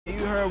You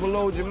heard what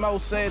Lil Jamo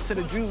said to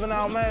the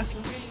juvenile master?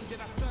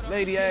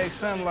 Lady asked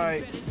him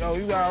like, yo,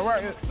 you got a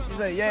record? He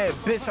said, yeah,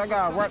 bitch, I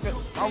got a record.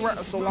 My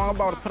record so long, I'm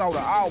about to put out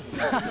an album.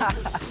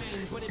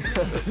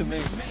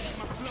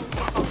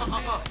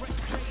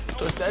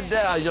 Touch that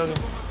down,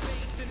 youngin'.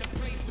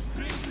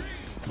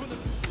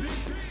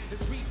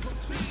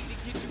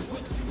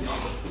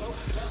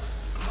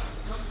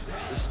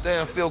 It's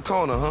Stanfield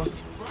Corner, huh?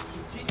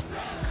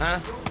 Huh?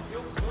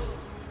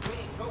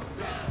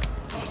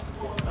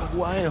 That's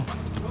who I am.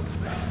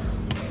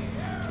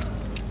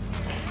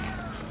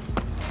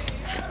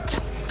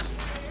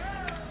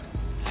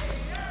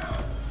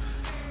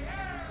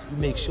 You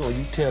make sure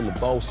you tell the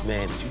boss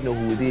man that you know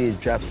who it is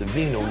dropped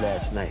Savino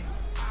last night.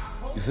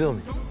 You feel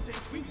me?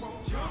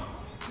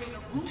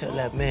 You tell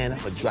that man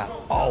I'ma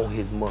drop all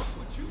his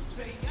muscle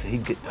so he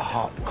get the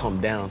heart to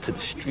come down to the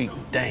street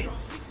and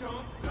dance.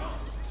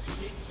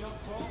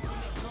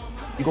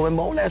 You gonna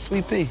remember all that,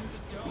 Sweet Pea?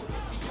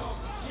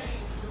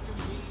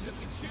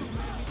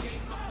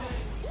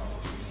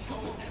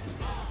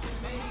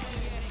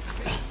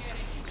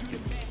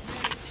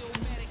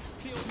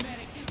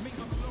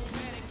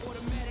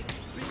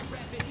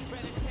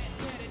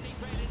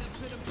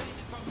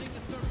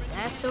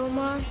 That's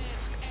Omar?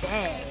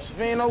 Dang.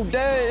 Savino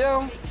dead,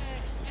 yo.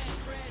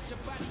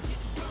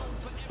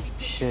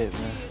 Shit,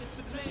 man.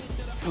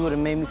 If you would've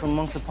made me from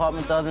Monk's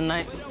apartment the other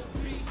night,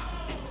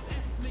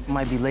 I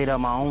might be laid out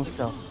my own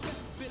self.